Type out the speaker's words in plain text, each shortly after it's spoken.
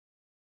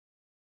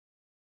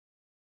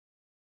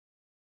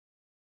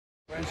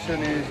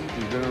Question is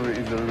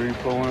the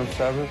reform of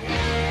Sabbath?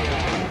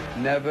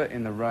 Never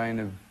in the reign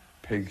of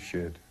pig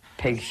shit.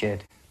 Pig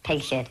shit. Pig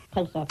shit.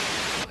 Pig shit.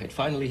 It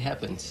finally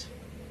happened.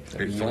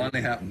 It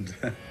finally happened.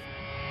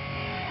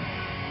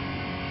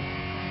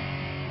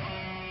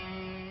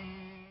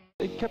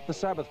 They kept the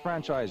Sabbath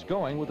franchise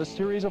going with a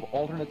series of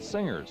alternate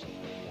singers.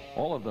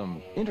 All of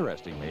them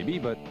interesting maybe,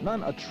 but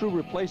none a true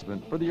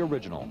replacement for the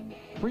original.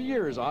 For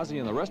years, Ozzy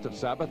and the rest of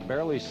Sabbath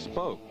barely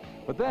spoke.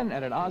 But then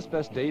at an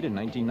Ozzfest date in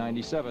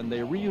 1997,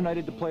 they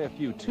reunited to play a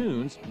few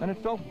tunes, and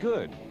it felt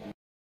good.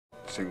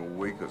 Single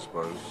week, I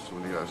suppose,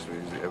 somebody asked me,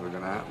 is it ever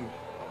going to happen?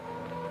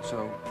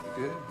 So, it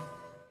did.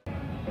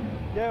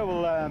 Yeah,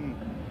 well,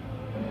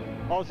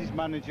 Ozzy's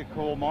manager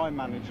called my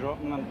manager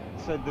up and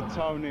said that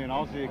Tony and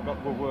Ozzy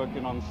were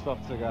working on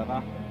stuff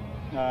together,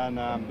 and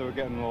they were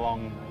getting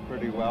along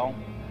pretty well,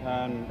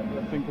 and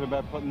they're thinking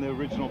about putting the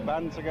original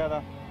band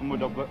together, and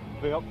would I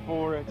be up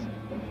for it?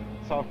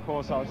 So of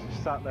course I was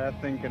just sat there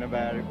thinking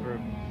about it for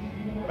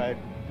about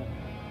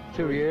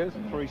 2 years,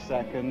 3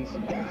 seconds.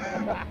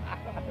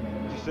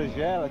 She says,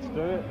 yeah, let's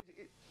do it.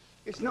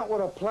 It's not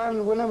what I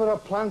planned. Whenever I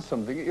plan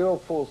something, it all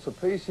falls to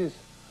pieces.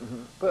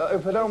 But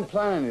if I don't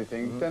plan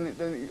anything, then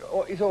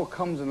it all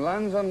comes and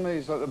lands on me.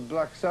 It's like the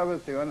Black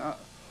Sabbath thing. And I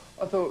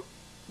thought,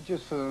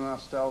 just for the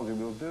nostalgia,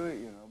 we'll do it,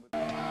 you know.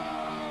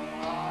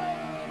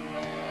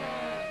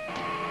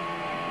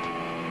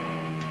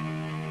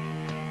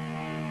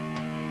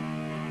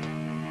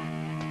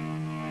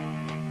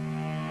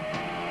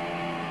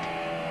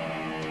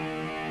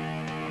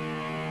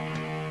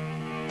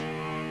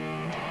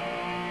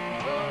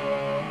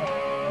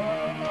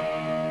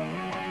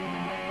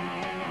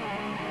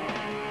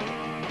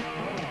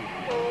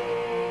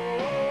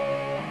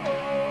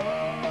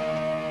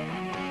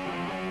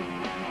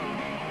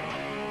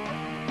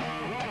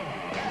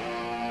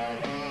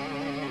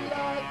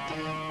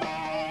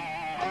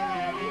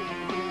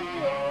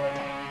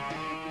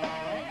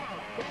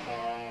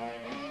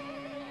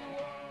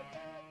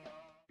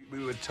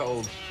 We were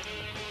told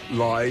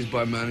lies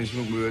by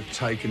management, we were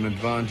taken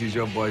advantage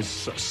of by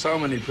so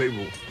many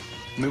people.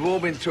 And we've all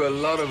been through a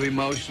lot of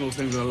emotional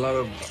things and a lot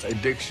of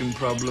addiction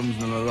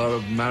problems and a lot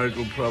of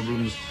marital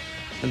problems.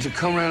 And to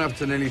come around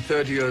after nearly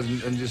 30 years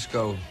and just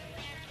go,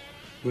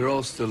 we're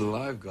all still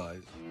alive,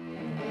 guys.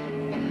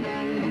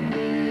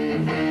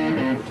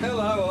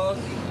 Hello, Oz.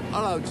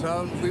 Hello,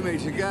 Tom. We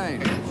meet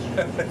again.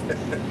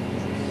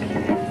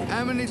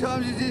 How many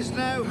times is this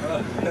now?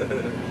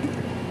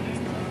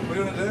 What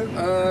do you want to do?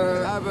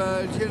 Have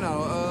a, you know,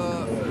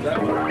 That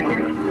one.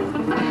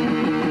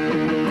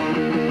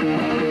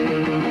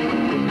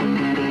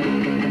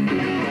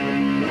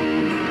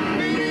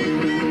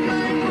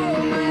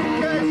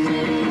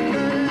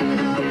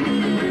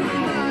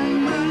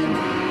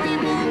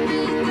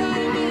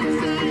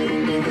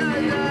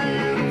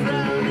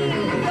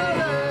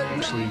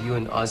 Actually, you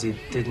and Ozzy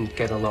didn't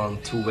get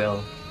along too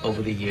well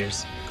over the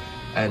years.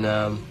 And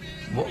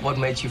what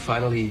made you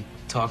finally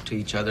talk to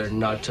each other,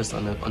 not just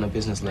on a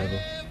business level?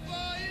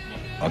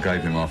 I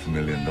gave him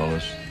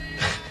 $500,000.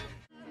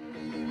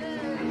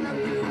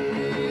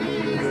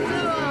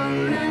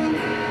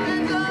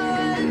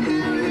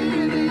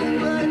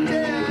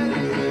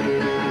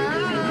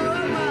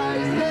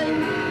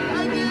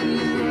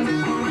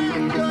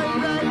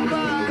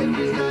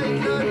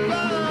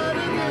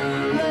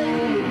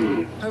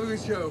 have a good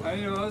show.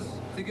 Hey, Oz.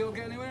 Think it'll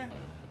get anywhere?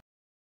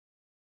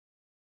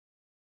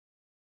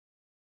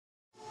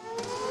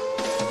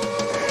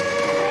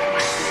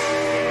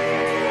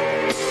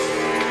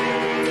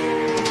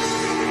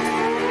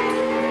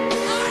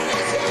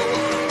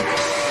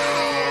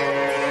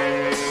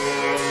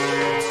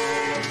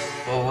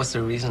 What's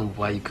the reason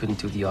why you couldn't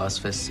do the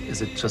Ozzfest?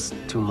 Is it just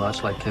too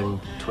much, like having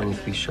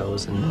 23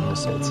 shows in the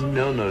sets?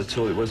 No, not at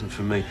all. It wasn't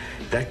for me.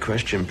 That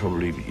question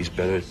probably is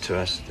better to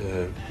ask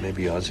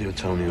maybe Ozzy or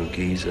Tony or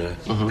Geezer,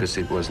 because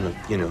it wasn't,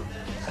 you know,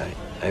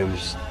 it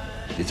was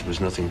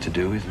nothing to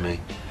do with me.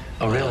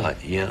 Oh, really?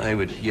 I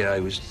would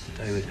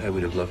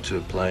have loved to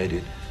have played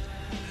it,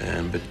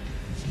 but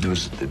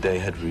they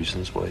had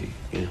reasons why,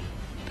 you know,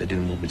 they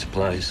didn't want me to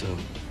play, so.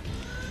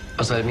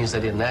 Oh, so that means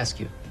they didn't ask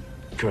you?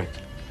 Correct.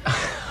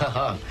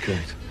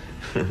 Correct.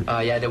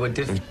 Yeah, they were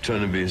different. I'm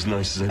trying to be as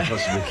nice as I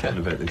possibly can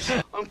about this.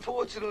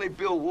 Unfortunately,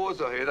 Bill Ward's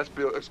not here. That's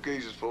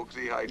Geezer's fault,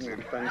 because he hates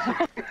him.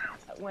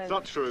 It's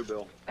not true,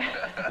 Bill.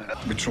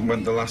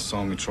 The last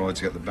time we tried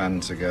to get the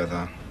band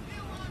together,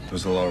 there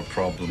was a lot of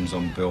problems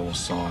on Bill's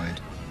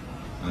side,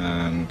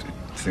 and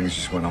things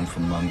just went on for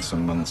months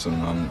and months and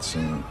months,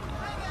 and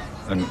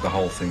the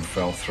whole thing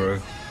fell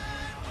through.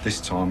 This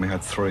time we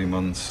had 3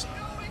 months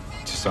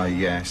to say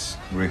yes,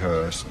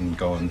 rehearse, and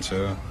go on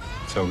tour,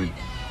 so we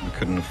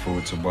couldn't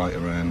afford to wait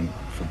around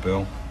for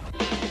Bill.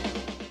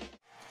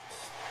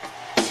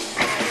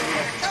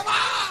 Come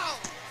on!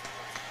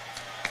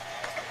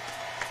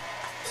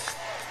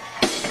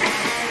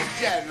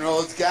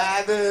 Generals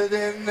gathered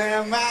in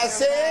their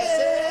masses.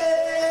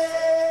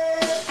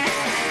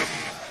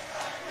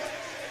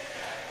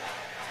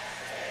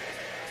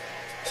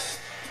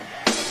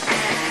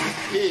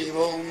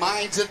 Evil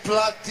minds that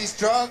plot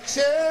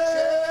destruction.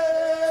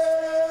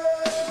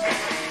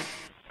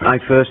 I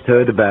first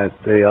heard about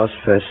the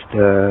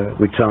Ozfest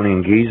with Tony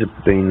and Geezer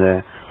being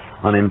there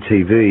on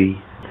MTV.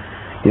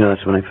 You know,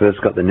 that's when I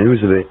first got the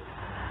news of it.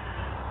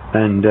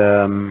 And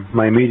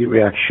my immediate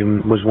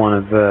reaction was one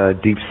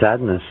of deep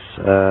sadness,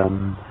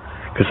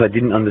 because I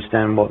didn't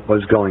understand what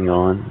was going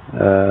on,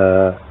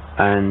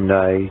 and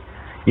I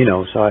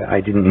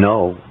didn't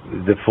know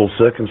the full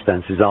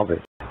circumstances of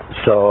it.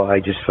 So I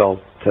just felt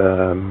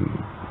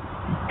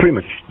pretty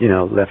much,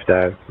 left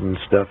out and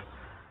stuff.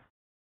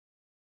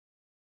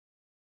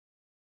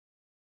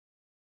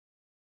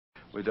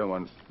 We don't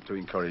want to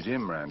encourage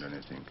him round or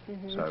anything.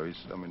 So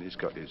he's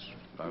got his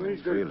own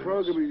he's got a feelings.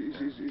 program.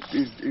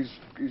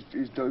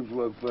 He's done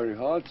worked very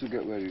hard to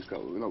get where he's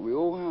got. Like we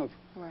all have.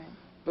 Right.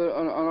 But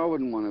and I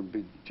wouldn't want to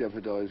be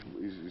jeopardise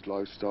his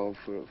lifestyle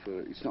for.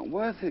 It's not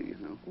worth it,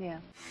 Yeah.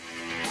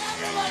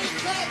 Everybody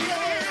clap your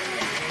hands.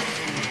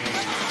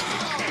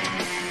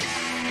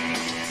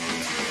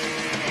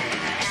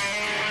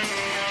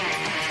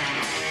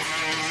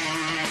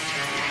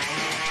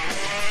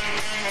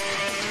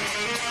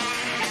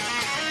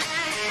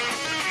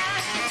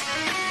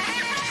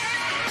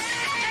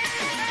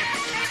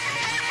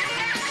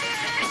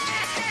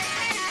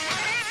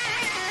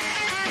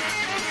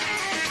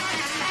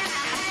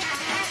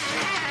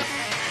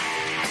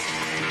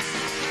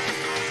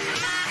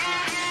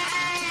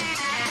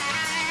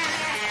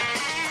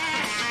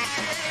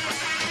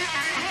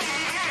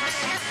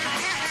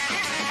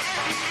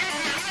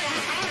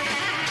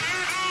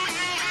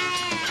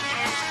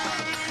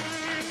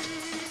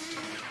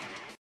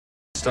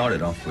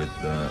 Started off with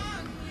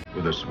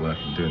us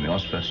doing the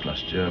Ozfest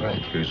last year. Right.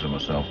 Geezer and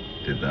myself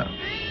did that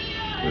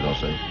with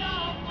OZZY,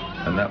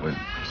 and that went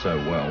so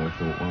well. We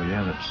thought, well,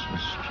 yeah,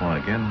 let's try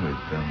again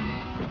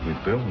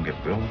with Bill and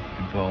get Bill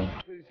involved.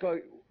 It's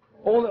like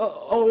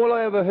all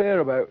I ever hear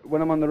about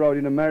when I'm on the road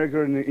in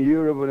America and in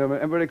Europe, whatever,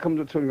 everybody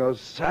comes up to me and goes,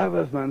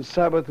 "Sabbath, man,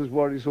 Sabbath is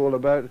what it's all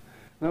about."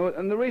 Now,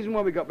 and the reason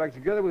why we got back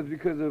together was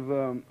because of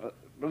a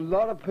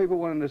lot of people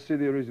wanting to see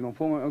the original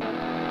format.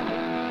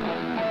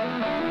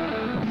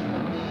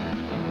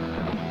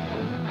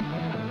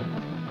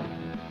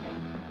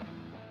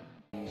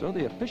 So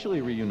they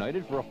officially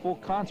reunited for a full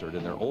concert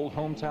in their old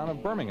hometown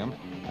of Birmingham,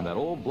 and that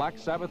old Black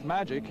Sabbath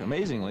magic,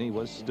 amazingly,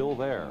 was still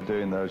there.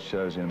 Doing those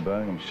shows in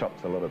Birmingham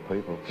shocked a lot of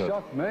people.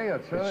 Shocked me, I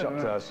tell you. It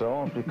shocked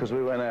ourselves because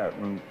we went out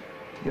and,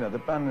 the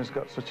band has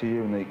got such a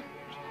unique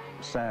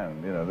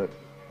sound, that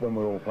when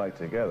we all play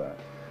together.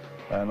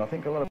 And I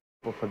think a lot of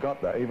people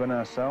forgot that, even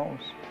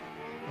ourselves.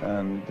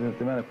 And the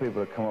amount of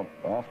people that come up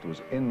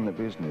afterwards in the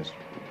business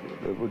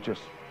were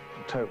just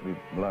totally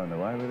blown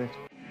away with it.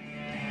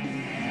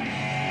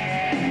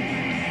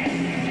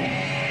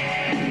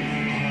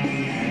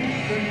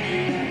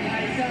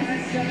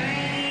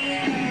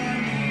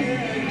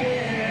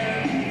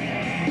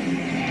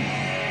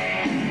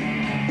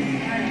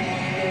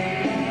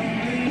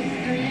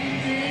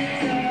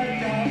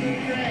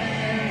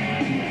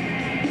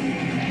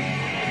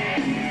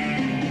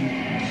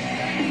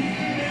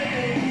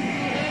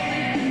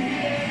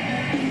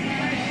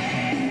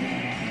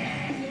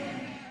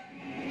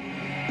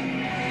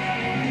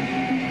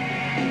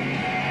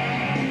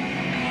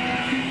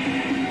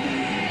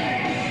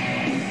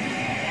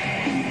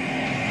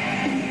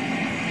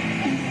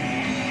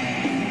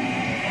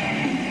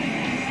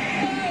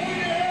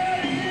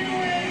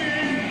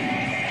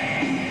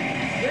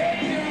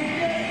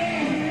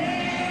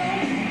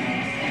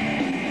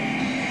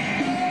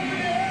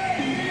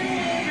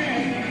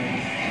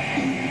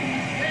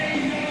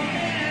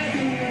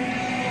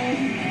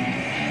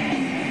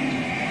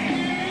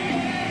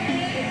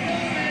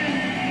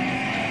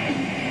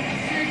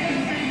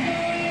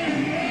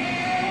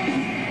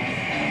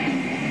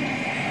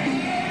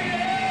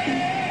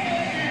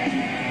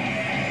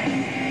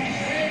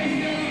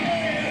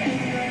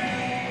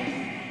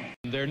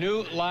 Their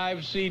new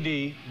live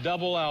CD,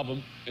 double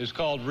album, is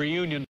called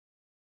Reunion.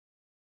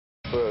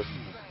 First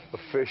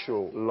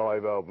official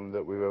live album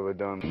that we've ever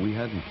done. We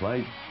hadn't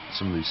played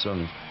some of these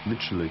songs,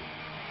 literally,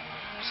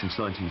 since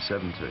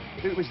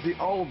 1970. It was the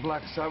old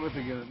Black Sabbath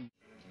again.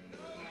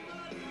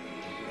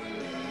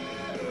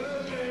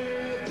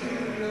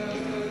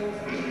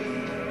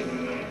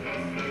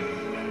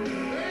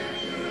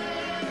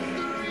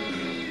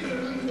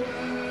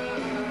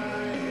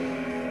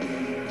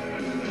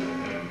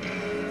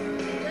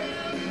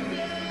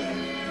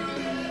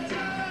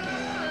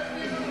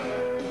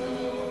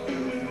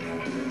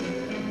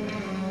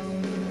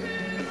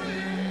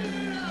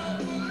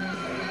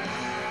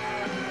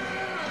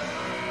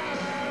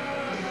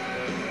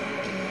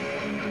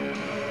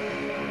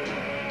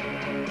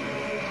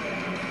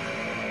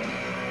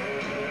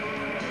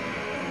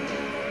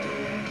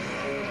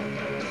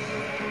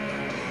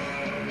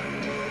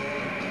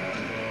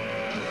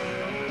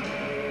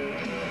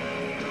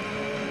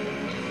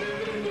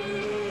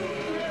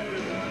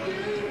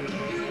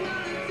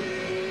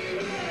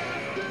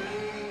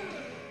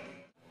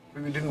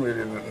 We didn't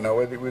really know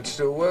whether it would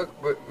still work,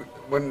 but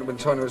when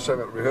Tony was saying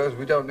about rehearse,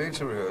 we don't need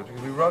to rehearse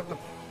because we wrote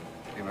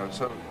you know.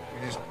 So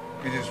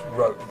we just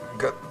wrote,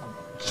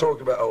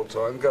 talked about old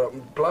times, got up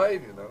and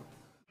played, you know.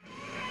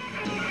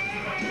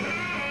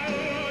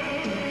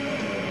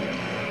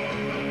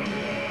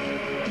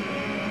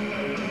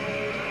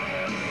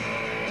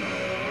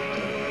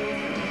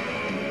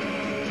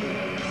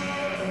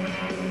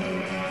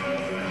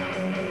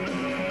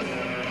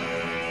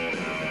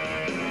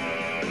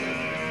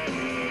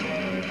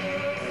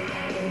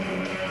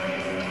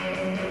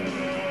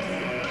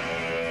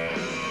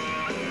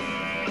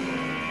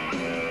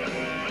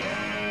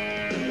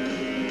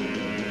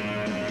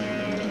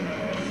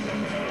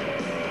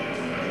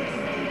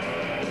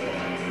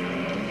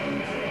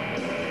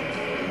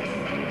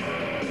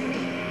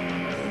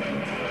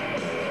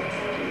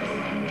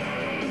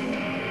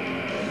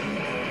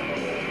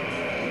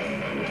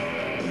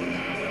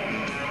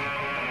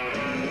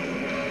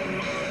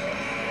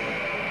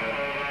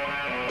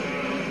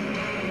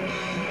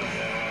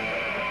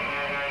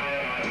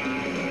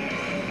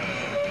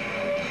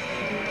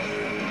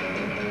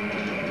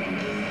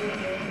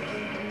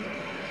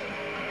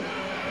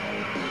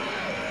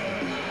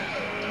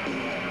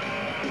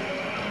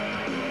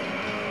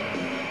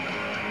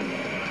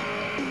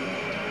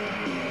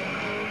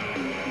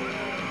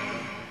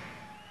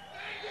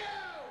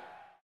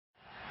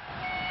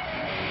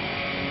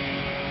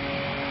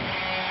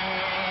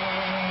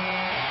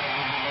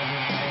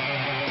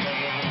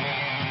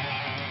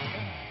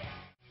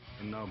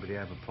 Nobody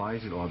ever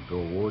plays it like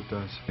Bill Ward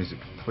does. He's a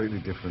completely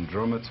different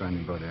drummer to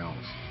anybody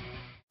else.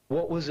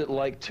 What was it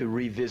like to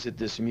revisit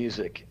this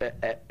music?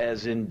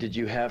 As in, did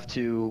you have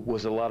to,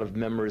 was it a lot of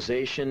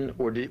memorization,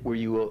 or were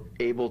you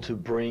able to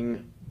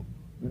bring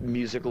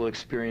musical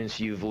experience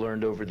you've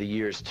learned over the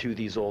years to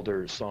these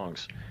older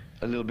songs?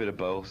 A little bit of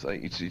both.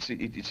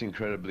 It's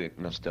incredibly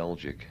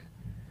nostalgic.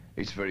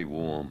 It's very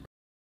warm.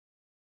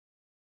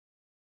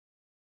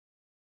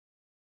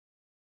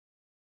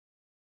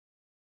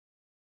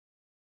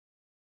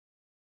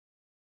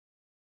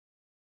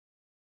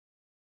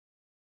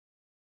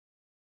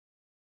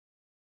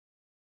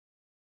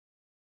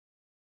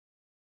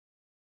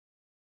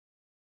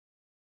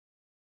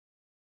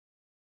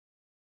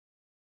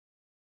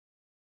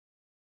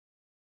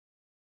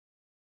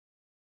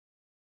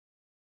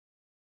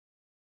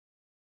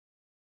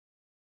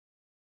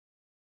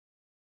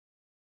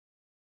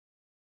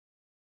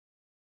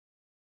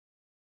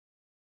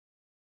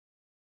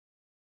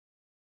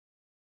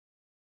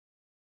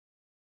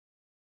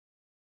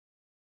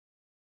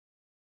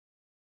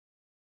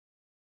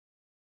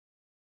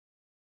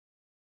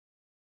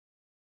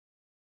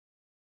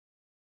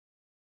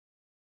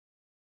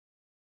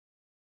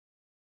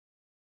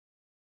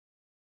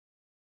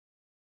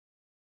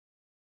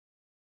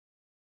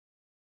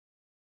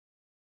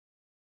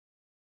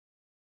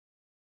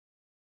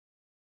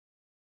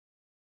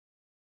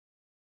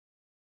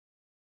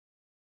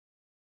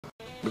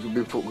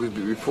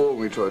 Before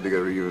we tried to get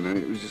a reunion,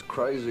 it was just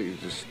crazy. It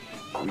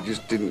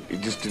didn't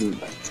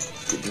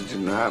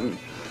happen.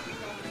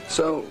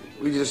 So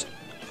we just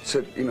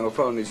said, you know,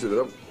 finally stood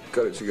up,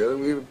 got it together,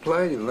 and we were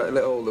playing. And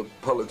let all the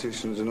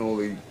politicians and all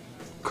the,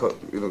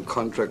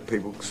 contract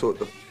people sort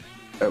the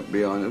out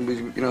behind. And we,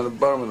 you know, the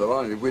bottom of the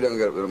line, if we don't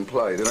get up there and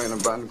play, there ain't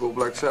a band called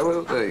Black Sabbath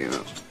up there, you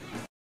know.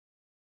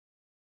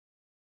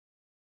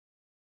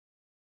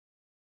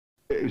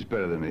 It was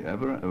better than it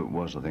ever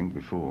was, I think,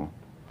 before.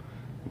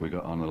 We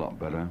got on a lot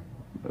better.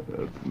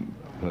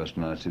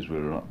 Personalities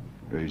were a lot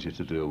easier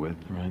to deal with.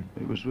 Right.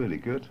 It was really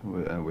good.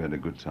 We had a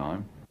good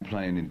time.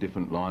 Playing in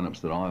different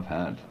lineups that I've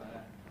had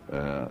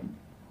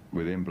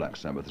within Black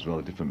Sabbath as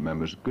well, different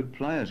members. Good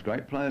players,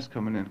 great players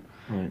coming in.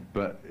 Right.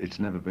 But it's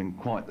never been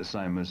quite the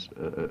same as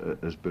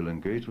Bill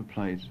and Geet were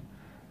played.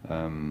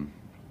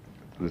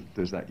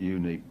 There's that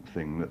unique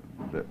thing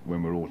that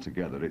when we're all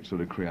together, it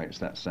sort of creates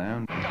that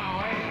sound.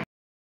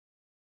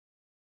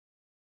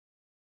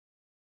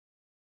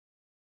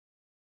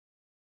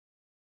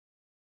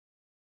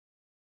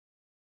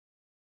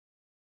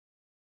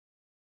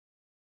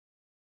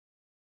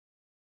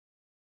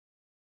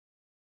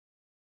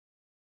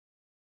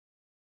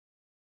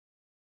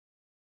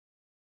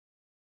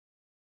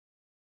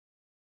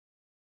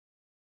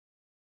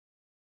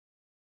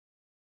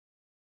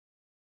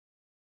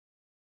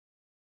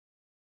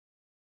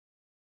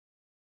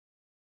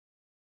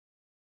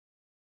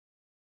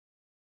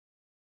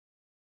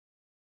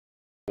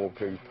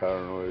 Walking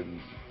Paranoid and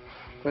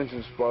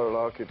mentioned Spiral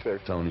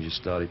Architect. Tony just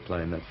started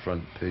playing that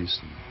front piece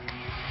and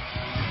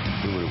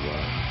blew it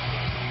away.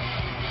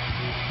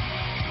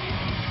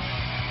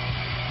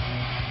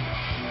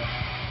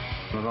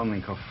 I don't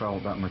think I've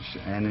felt that much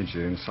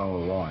energy and so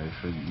alive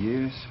for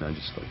years. I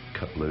just like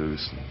cut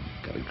loose and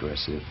got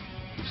aggressive.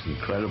 It's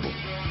incredible.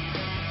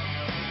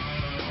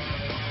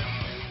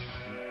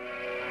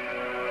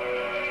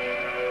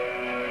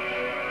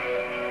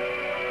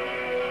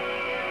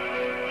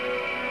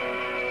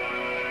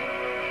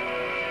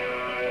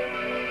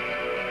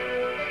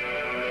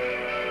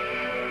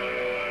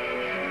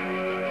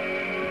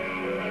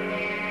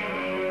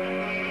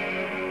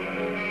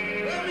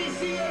 Let me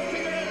see your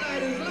cigarette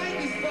lighters. Light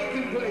this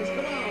fucking place.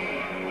 Come on.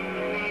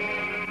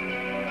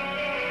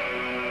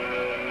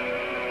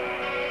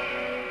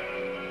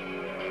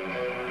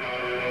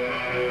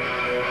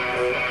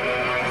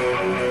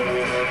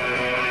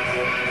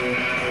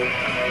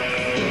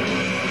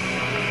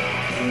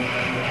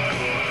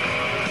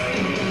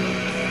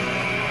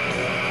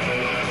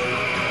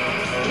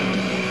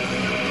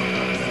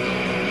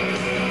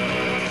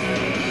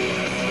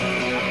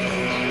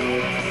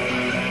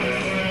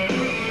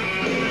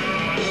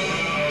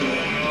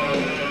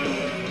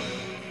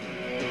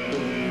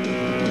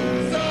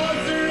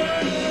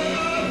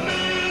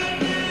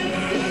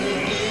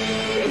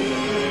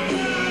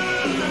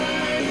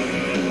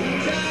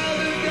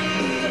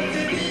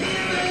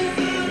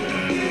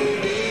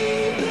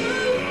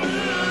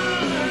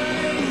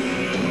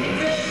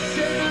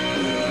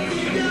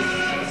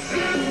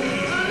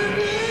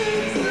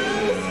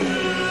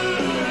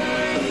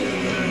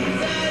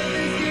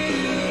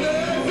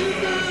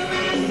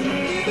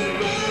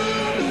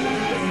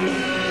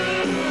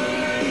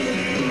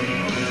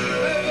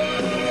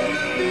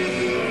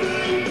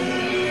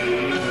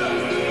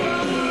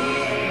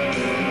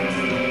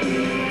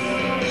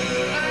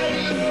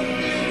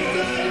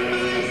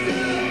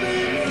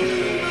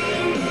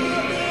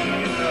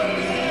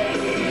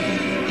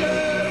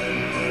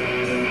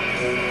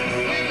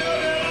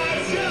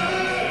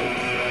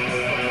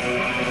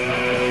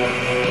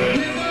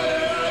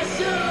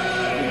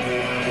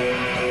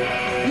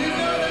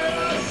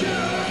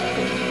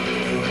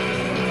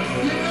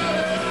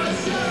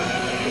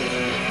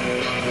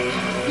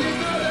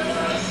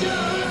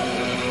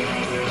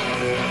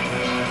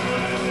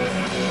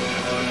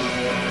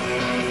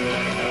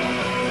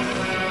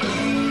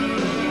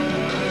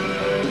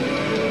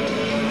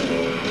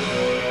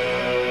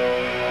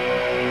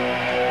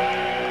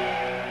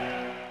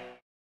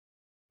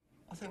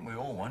 I think we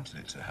all wanted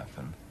it to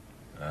happen.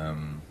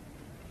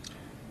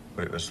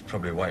 But it was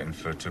probably waiting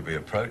for it to be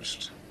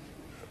approached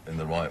in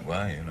the right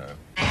way, you know.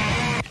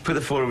 Put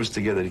the four of us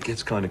together, it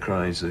gets kind of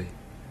crazy.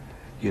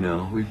 You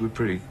know, we're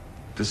pretty...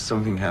 There's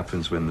something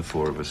happens when the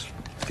four of us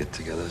get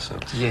together, so...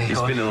 Yeah,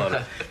 it's been a lot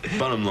of...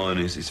 Bottom line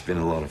is, it's been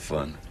a lot of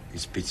fun.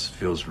 It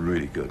feels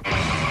really good.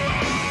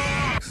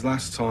 Because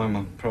last time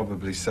I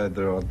probably said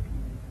the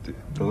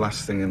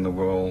last thing in the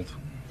world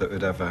that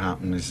would ever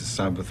happen is a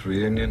Sabbath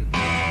reunion.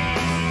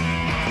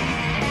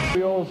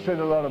 We all said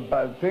a lot of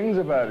bad things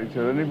about each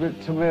other,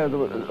 and to me,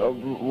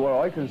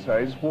 what I can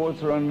say is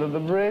water under the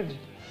bridge.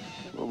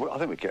 Well, I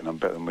think we're getting on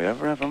better than we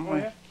ever have, haven't we?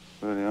 Yeah.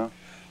 Really are.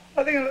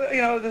 I think,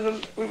 you know,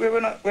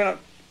 we're not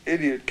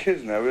idiot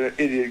kids now, we're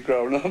idiot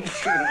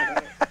grown-ups.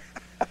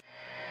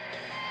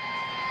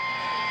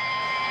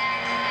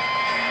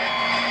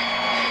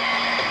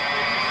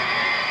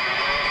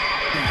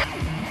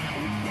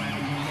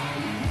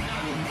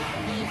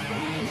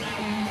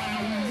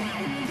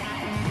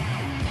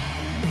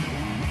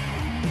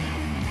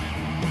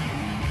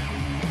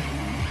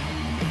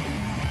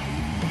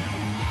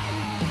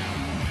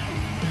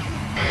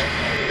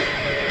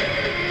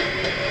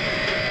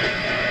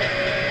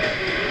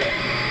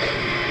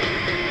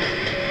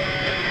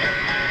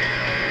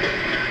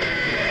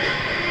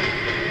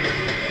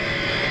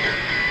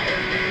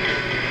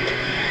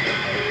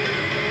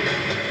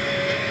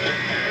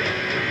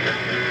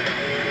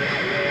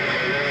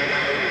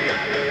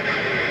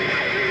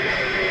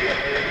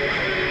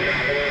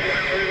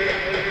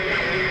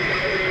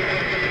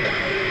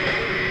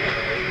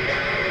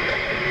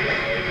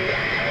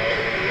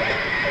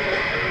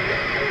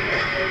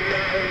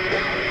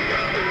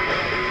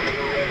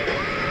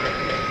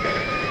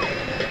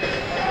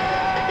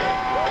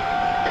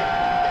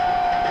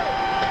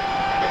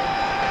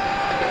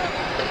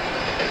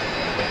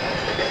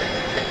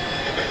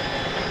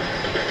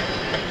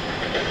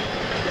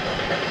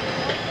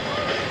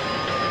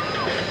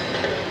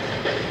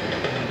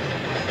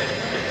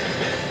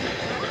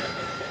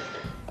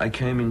 I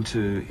came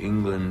into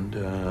England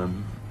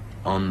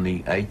on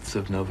the 8th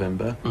of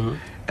November,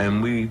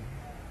 and we,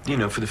 you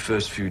know, for the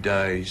first few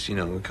days, you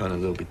know, we're kind of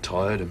a little bit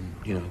tired and,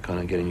 you know, kind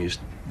of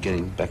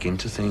getting back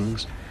into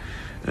things.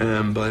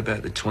 By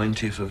about the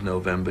 20th of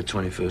November,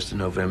 21st of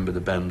November, the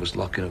band was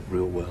locking up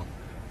real well.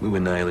 We were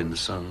nailing the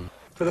song.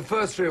 For the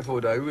first 3 or 4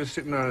 days, we were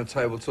sitting around a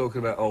table talking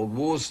about old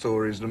war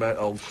stories and about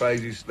old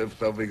crazy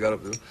stuff we got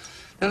up to.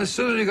 And as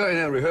soon as we got in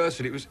our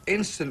rehearsal, it was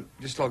instant,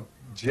 just like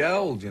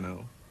gelled, you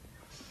know.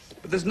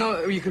 But there's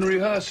no, you can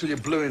rehearse till you're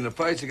blue in the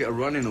face to get a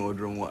running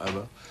order and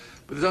whatever.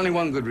 But there's only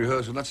one good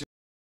rehearsal, and that's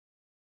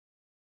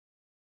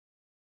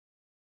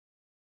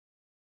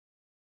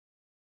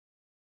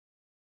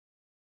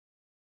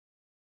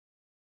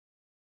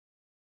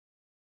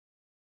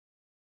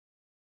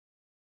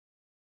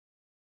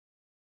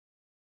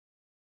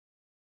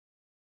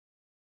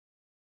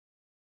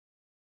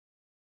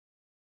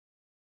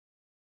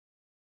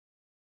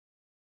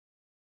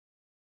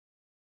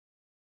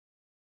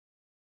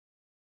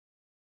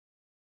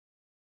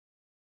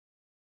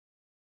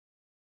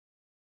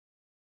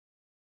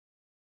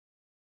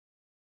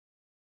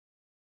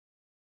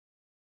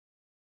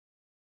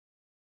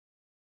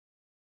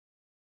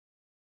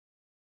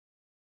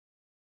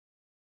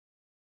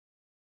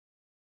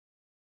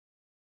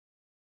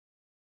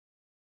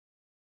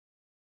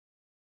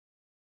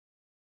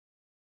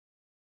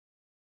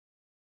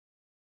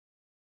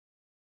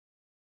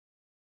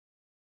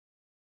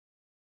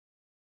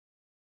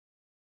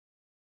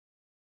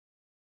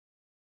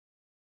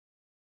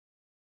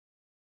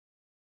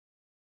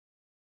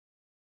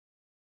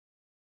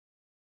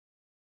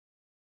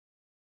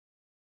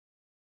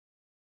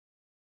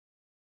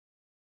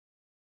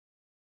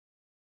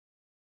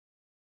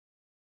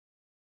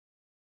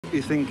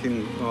You're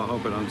thinking, oh, I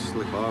hope I don't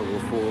slip over or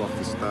fall off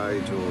the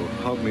stage, or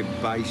hope my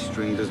bass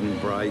string doesn't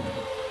break.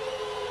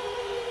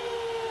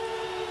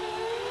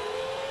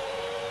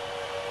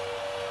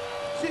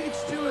 See, it's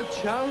still a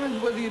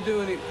challenge whether you're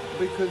doing it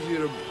because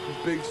you're a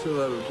big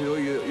celebrity or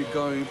you're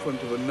going in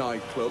front of a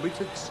nightclub.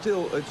 It's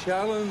still a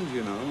challenge,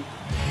 you know.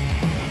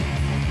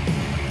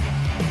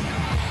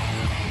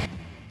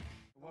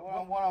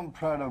 What I'm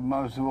proud of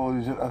most of all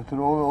is that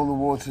after all the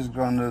water's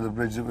gone under the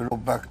bridge, that we're all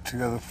back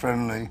together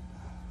friendly.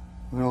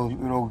 We're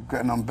all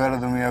getting on better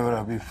than we ever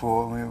have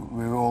before.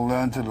 We've all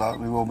learned a lot,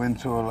 we've all been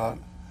through a lot.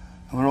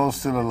 And we're all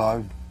still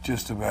alive,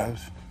 just about.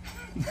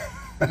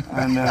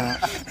 and we're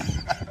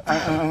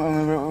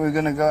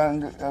going to go out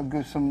and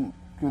give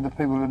the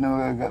people who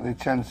never got the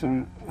chance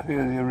to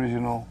hear the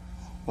original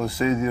or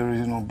see the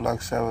original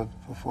Black Sabbath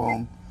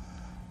perform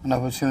an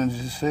opportunity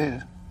to see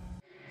it.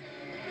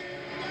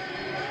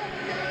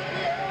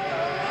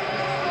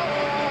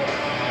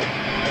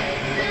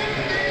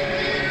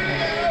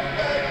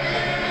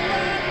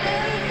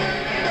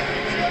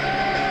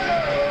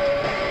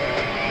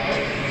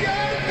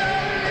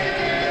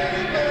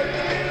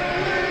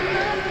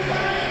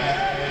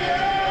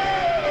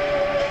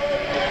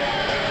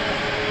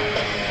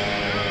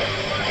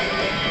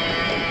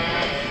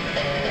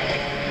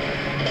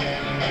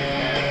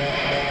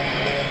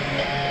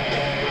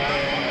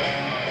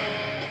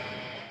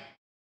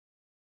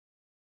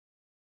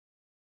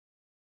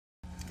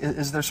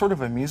 Is there sort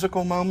of a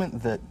musical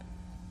moment that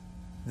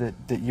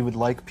you would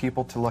like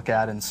people to look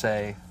at and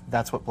say,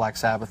 that's what Black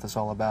Sabbath is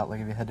all about?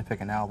 Like if you had to pick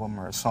an album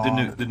or a song?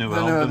 The new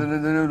album. The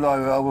new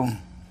live album.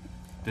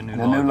 The new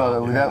live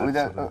album.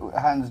 Without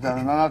hands down.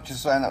 And I'm not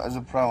just saying that as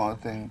a promo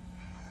thing.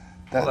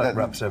 That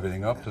wraps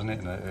everything up, doesn't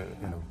it?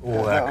 You know,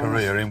 all our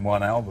career in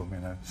one album, you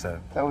know. So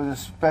that was a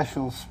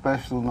special,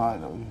 special night.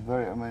 That was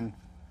very, I mean...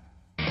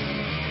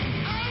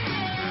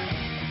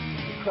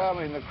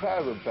 the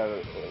crowd were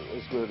better,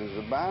 as good as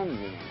the band,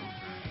 you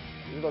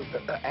know. Like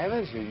the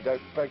energy that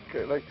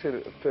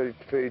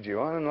feed you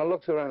on, and I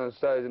looked around on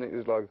stage and it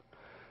was like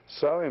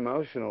so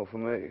emotional for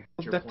me.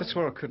 That's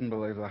what I couldn't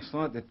believe last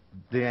night,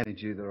 the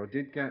energy that I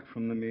did get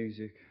from the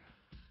music.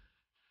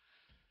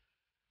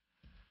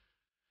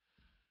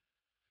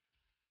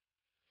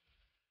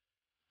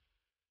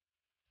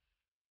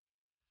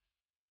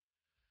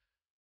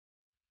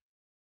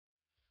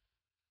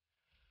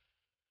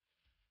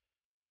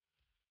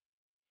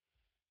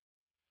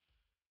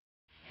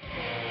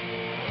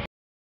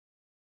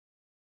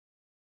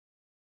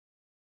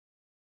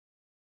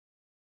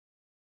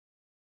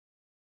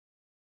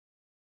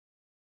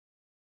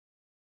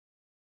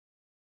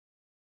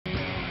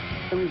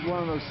 It was one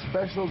of those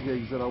special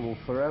gigs that I will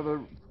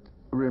forever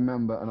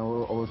remember, and I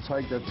will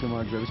take that to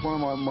my grave. It's one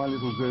of my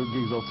little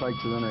gigs I'll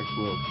take to the next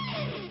world.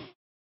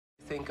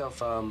 Think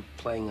of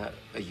playing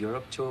a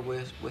Europe tour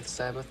with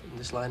Sabbath in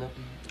this lineup?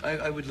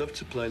 I would love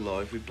to play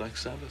live with Black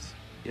Sabbath,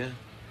 yeah.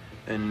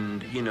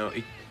 And, you know,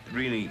 it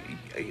really,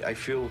 I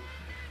feel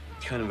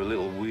kind of a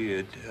little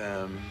weird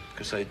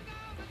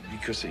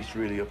because it's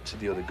really up to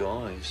the other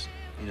guys,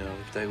 you know,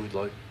 if they would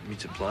like me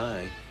to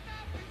play.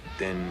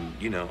 Then,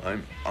 you know,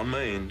 I'm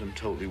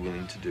totally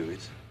willing to do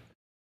it.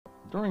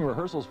 During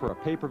rehearsals for a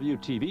pay-per-view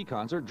TV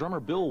concert, drummer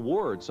Bill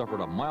Ward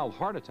suffered a mild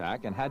heart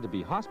attack and had to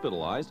be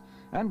hospitalized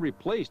and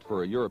replaced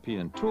for a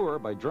European tour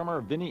by drummer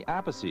Vinny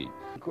Appice.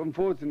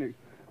 Unfortunately,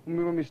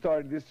 when we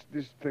started this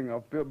thing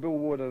off, Bill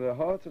Ward had a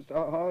heart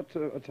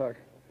attack,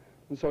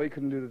 and so he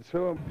couldn't do the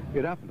tour.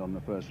 It happened on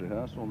the first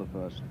rehearsal, I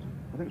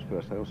think it was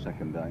first day or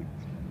second day,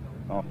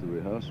 after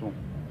rehearsal.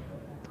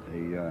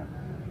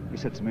 He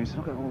said to me, he said,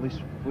 I've got all this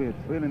weird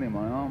feeling in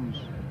my arms.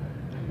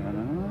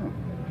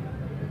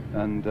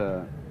 And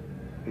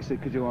he said,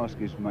 could you ask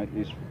his mate,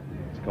 his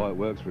guy that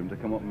works for him, to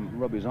come up and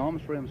rub his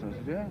arms for him? So I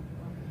said, yeah.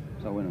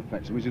 So I went and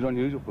fetched him, which is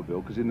unusual for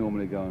Bill, because he'd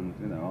normally go and,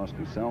 you know, ask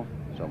himself.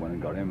 So I went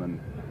and got him, and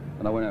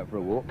I went out for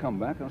a walk, come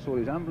back, and I saw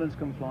his ambulance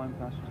come flying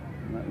past.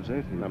 And that was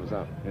it. That was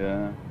that?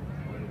 Yeah.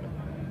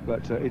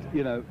 But,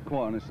 you know,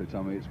 quite honestly,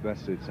 Tommy, it's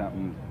best it's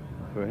happened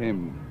for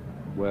him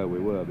where we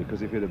were,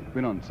 because if he'd have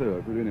been on tour,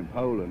 if we'd been in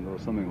Poland or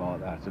something like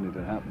that and it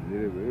had happened, he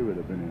would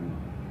have been in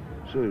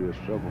serious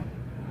trouble.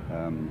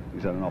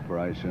 He's had an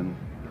operation.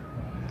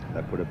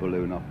 They put a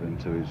balloon up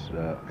into his,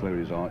 clear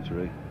his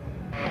artery.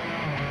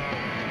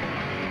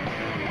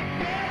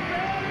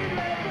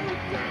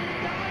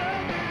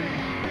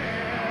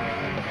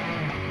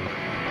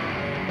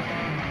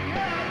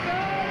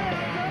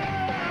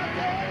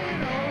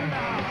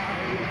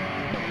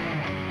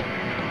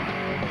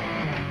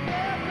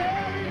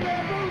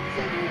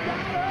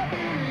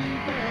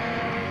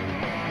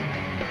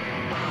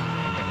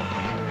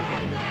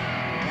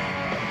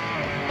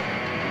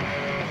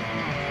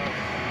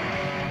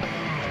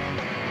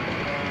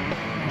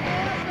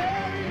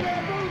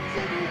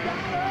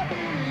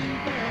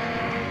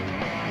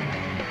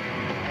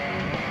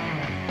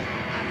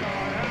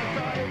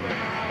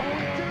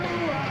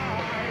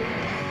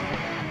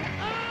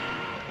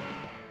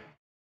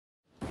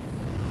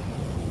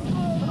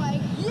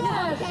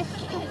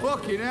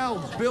 Fucking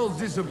hell, Bill's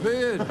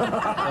disappeared. Look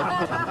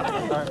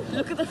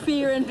at the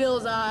fear in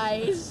Bill's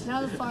eyes.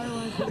 Now the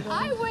fireworks are going.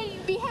 I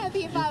wouldn't be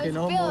happy if I was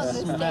Bill on the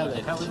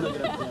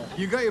stage.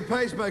 You got your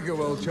pacemaker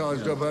well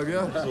charged up, have you?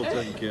 It's all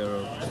taken care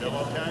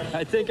of.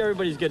 I think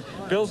everybody's good.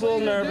 Bill's a little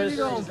nervous.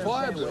 You're on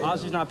fire, Bill.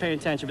 Ozzy's not paying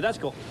attention, but that's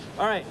cool.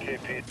 All right.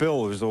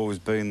 Bill has always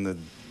been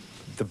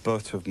the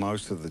butt of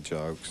most of the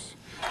jokes.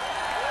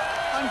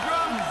 On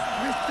drums,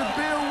 Mr.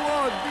 Bill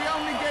Ward, the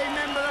only